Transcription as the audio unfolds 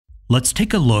Let's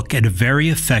take a look at a very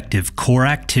effective core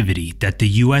activity that the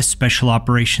U.S. Special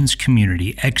Operations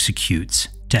community executes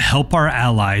to help our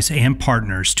allies and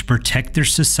partners to protect their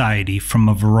society from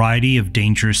a variety of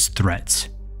dangerous threats.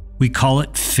 We call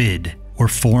it FID, or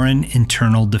Foreign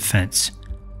Internal Defense.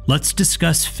 Let's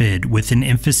discuss FID with an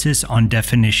emphasis on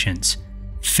definitions,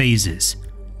 phases,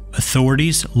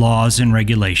 authorities, laws and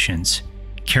regulations,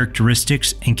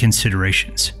 characteristics and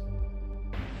considerations.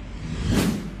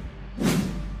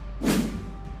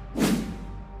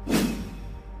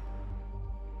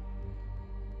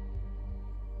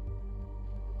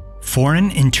 Foreign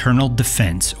Internal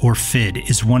Defense, or FID,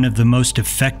 is one of the most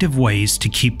effective ways to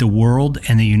keep the world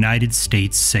and the United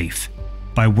States safe.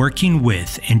 By working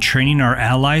with and training our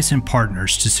allies and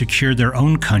partners to secure their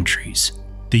own countries,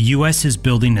 the U.S. is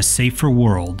building a safer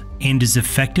world and is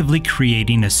effectively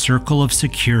creating a circle of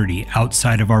security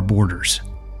outside of our borders.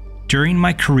 During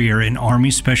my career in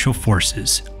Army Special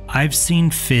Forces, I've seen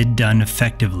FID done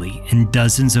effectively in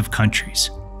dozens of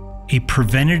countries. A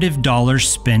preventative dollar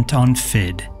spent on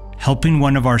FID, helping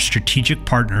one of our strategic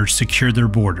partners secure their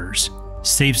borders,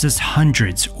 saves us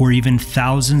hundreds or even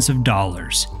thousands of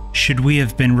dollars should we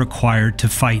have been required to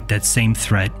fight that same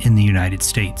threat in the United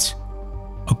States.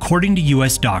 According to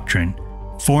U.S. doctrine,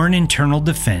 foreign internal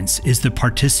defense is the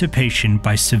participation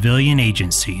by civilian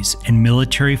agencies and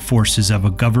military forces of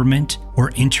a government or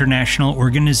international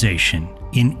organization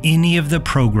in any of the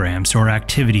programs or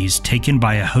activities taken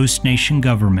by a host nation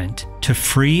government to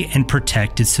free and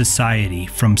protect its society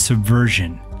from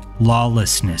subversion,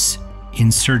 lawlessness,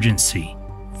 insurgency,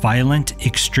 violent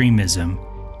extremism,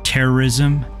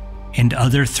 terrorism, and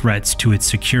other threats to its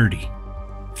security.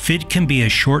 FID can be a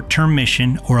short-term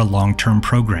mission or a long-term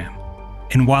program.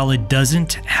 And while it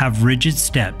doesn't have rigid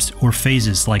steps or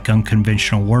phases like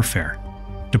unconventional warfare,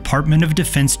 Department of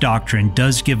Defense doctrine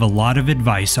does give a lot of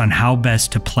advice on how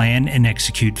best to plan and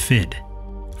execute FID.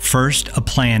 First, a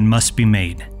plan must be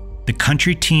made. The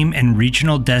country team and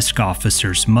regional desk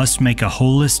officers must make a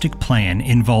holistic plan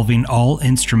involving all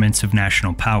instruments of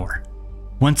national power.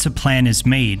 Once a plan is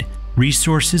made,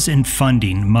 resources and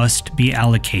funding must be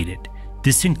allocated.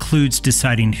 This includes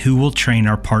deciding who will train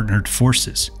our partnered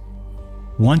forces.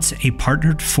 Once a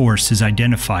partnered force is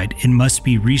identified, it must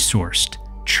be resourced,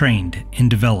 trained, and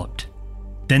developed.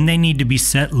 Then they need to be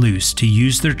set loose to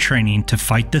use their training to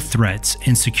fight the threats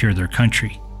and secure their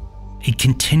country. A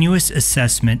continuous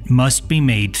assessment must be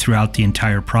made throughout the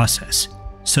entire process,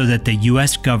 so that the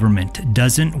U.S. government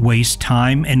doesn't waste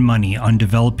time and money on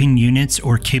developing units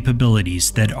or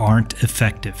capabilities that aren't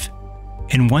effective.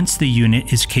 And once the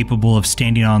unit is capable of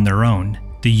standing on their own,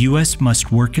 the U.S.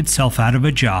 must work itself out of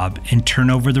a job and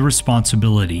turn over the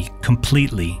responsibility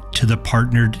completely to the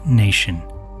partnered nation.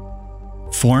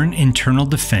 Foreign internal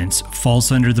defense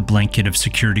falls under the blanket of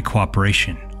security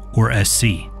cooperation, or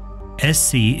SC.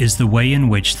 SC is the way in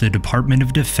which the Department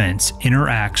of Defense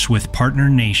interacts with partner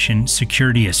nation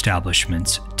security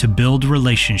establishments to build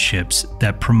relationships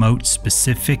that promote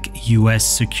specific U.S.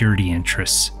 security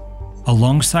interests.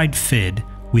 Alongside FID,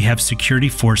 we have Security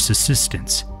Force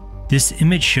Assistance. This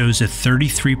image shows a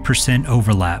 33%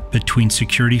 overlap between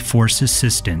Security Force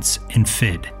Assistance and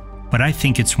FID, but I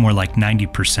think it's more like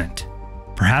 90%.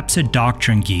 Perhaps a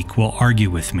doctrine geek will argue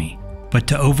with me, but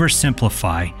to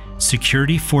oversimplify,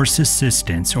 Security Force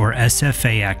Assistance, or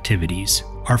SFA activities,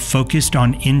 are focused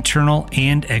on internal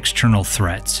and external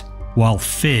threats, while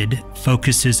FID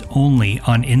focuses only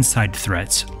on inside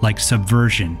threats like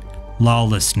subversion,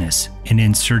 lawlessness, and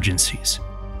insurgencies.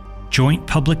 Joint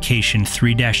Publication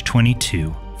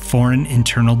 3-22, Foreign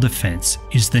Internal Defense,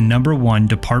 is the #1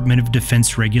 Department of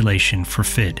Defense regulation for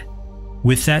FID.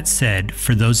 With that said,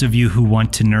 for those of you who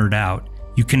want to nerd out,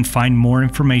 you can find more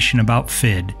information about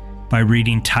FID by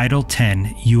reading Title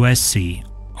 10 USC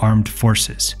Armed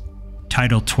Forces,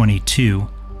 Title 22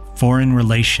 Foreign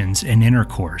Relations and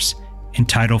Intercourse, and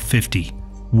Title 50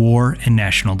 War and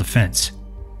National Defense.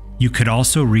 You could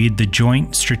also read the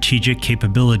Joint Strategic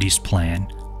Capabilities Plan,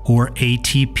 or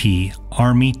ATP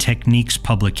Army Techniques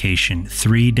Publication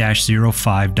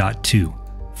 3-05.2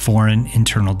 Foreign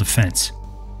Internal Defense.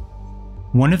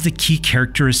 One of the key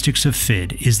characteristics of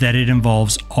FID is that it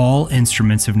involves all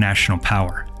instruments of national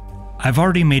power. I've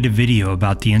already made a video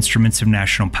about the instruments of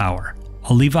national power.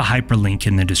 I'll leave a hyperlink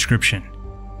in the description.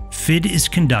 FID is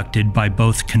conducted by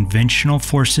both conventional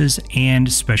forces and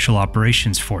special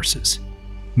operations forces.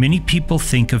 Many people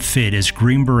think of FID as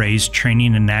Green Berets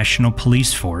training a national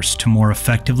police force to more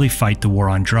effectively fight the war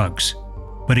on drugs,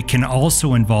 but it can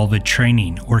also involve a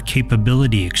training or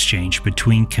capability exchange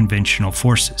between conventional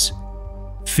forces.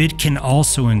 FID can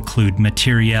also include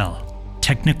materiel,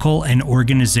 technical and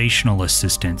organizational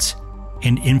assistance,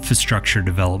 and infrastructure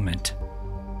development.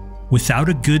 Without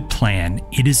a good plan,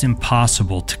 it is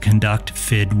impossible to conduct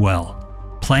FID well.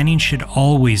 Planning should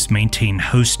always maintain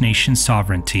host nation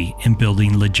sovereignty and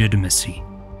building legitimacy.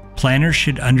 Planners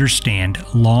should understand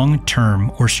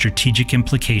long-term or strategic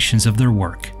implications of their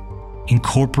work,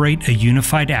 incorporate a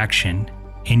unified action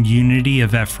and unity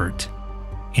of effort,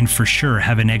 and for sure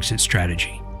have an exit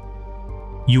strategy.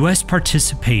 U.S.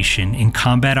 participation in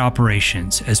combat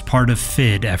operations as part of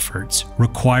FID efforts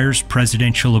requires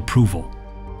presidential approval,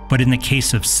 but in the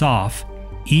case of SOF,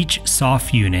 each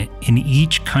SOF unit in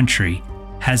each country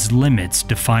has limits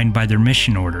defined by their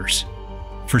mission orders.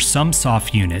 For some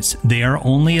SOF units, they are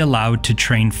only allowed to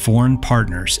train foreign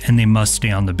partners and they must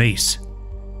stay on the base.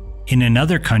 In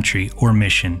another country or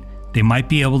mission, they might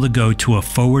be able to go to a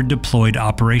forward deployed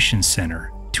operations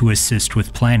center to assist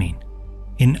with planning.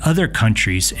 In other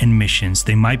countries and missions,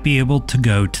 they might be able to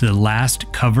go to the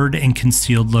last covered and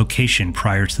concealed location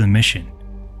prior to the mission.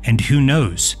 And who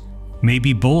knows,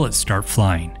 maybe bullets start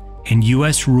flying, and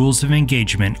U.S. rules of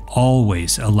engagement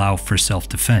always allow for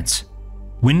self-defense.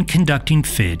 When conducting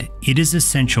FID, it is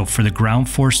essential for the ground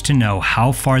force to know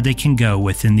how far they can go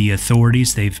within the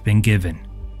authorities they've been given.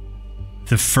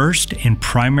 The first and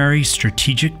primary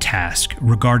strategic task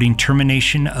regarding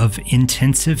termination of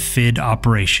intensive FID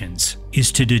operations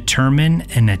is to determine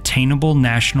an attainable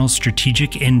national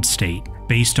strategic end state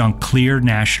based on clear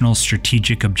national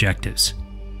strategic objectives.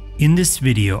 In this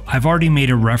video, I've already made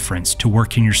a reference to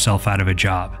working yourself out of a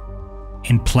job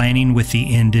and planning with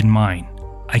the end in mind.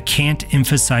 I can't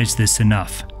emphasize this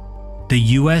enough. The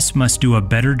U.S. must do a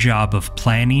better job of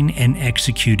planning and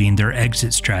executing their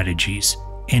exit strategies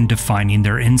and defining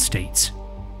their end states.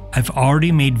 I've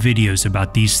already made videos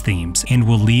about these themes and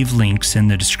will leave links in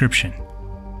the description.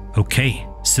 Okay,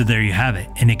 so there you have it,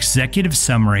 an executive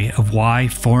summary of why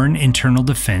foreign internal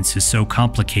defense is so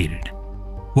complicated.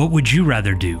 What would you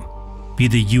rather do? Be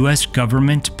the U.S.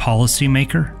 government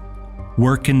policymaker?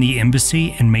 Work in the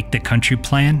embassy and make the country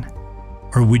plan?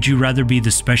 Or would you rather be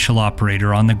the special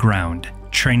operator on the ground,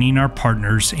 training our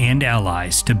partners and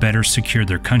allies to better secure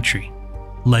their country?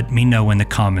 Let me know in the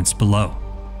comments below.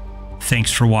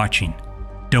 Thanks for watching.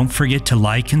 Don't forget to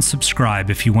like and subscribe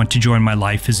if you want to join my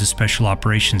Life as a Special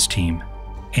Operations team,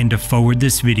 and to forward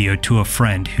this video to a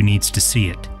friend who needs to see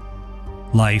it.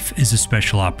 Life is a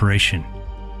special operation.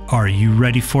 Are you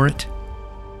ready for it?